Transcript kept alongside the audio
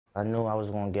I knew I was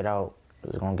going to get out. I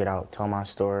was going to get out, tell my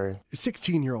story.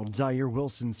 16-year-old Zaire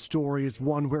Wilson's story is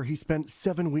one where he spent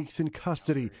 7 weeks in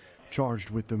custody,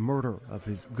 charged with the murder of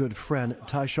his good friend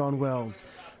Tyshawn Wells,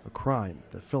 a crime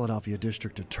the Philadelphia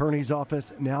District Attorney's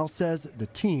Office now says the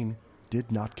teen did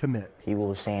not commit. People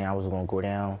were saying I was going to go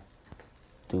down,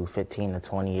 do 15 to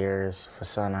 20 years for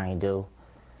something I ain't do.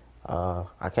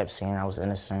 I kept saying I was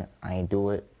innocent. I ain't do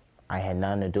it. I had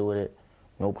nothing to do with it.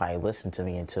 Nobody listened to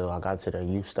me until I got to the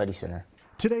youth study center.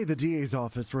 Today, the DA's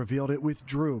office revealed it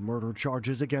withdrew murder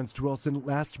charges against Wilson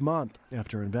last month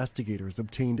after investigators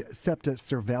obtained SEPTA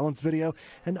surveillance video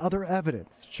and other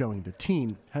evidence showing the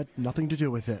teen had nothing to do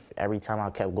with it. Every time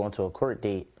I kept going to a court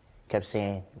date, kept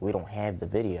saying, we don't have the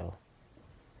video.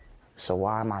 So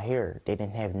why am I here? They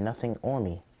didn't have nothing on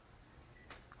me.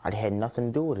 I had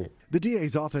nothing to do with it. The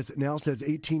DA's office now says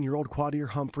 18-year-old Quadir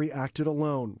Humphrey acted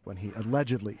alone when he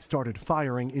allegedly started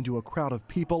firing into a crowd of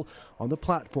people on the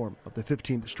platform of the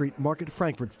 15th Street Market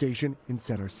Frankfurt station in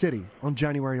Center City on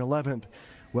January 11th.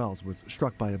 Wells was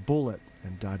struck by a bullet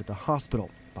and died at the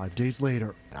hospital 5 days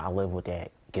later. I live with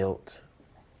that guilt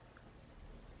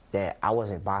that I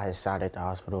wasn't by his side at the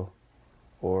hospital,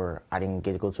 or I didn't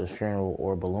get to go to his funeral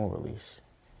or balloon release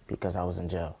because I was in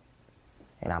jail.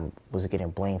 And I was getting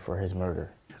blamed for his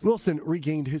murder. Wilson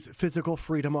regained his physical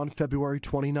freedom on February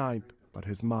 29th, but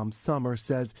his mom, Summer,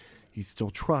 says he's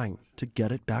still trying to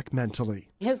get it back mentally.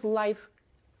 His life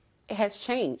has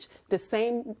changed. The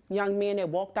same young man that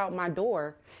walked out my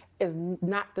door is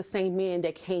not the same man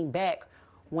that came back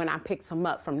when I picked him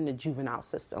up from the juvenile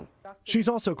system. She's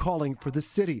also calling for the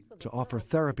city to offer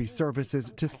therapy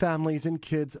services to families and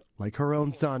kids like her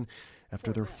own son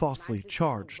after they're falsely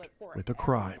charged with a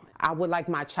crime. I would like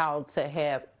my child to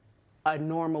have a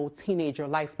normal teenager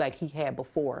life like he had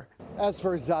before. As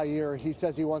for Zaire, he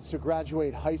says he wants to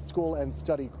graduate high school and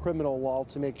study criminal law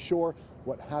to make sure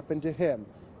what happened to him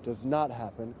does not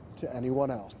happen to anyone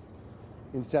else.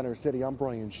 In Center City, I'm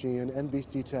Sheehan,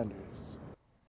 NBC 10 News.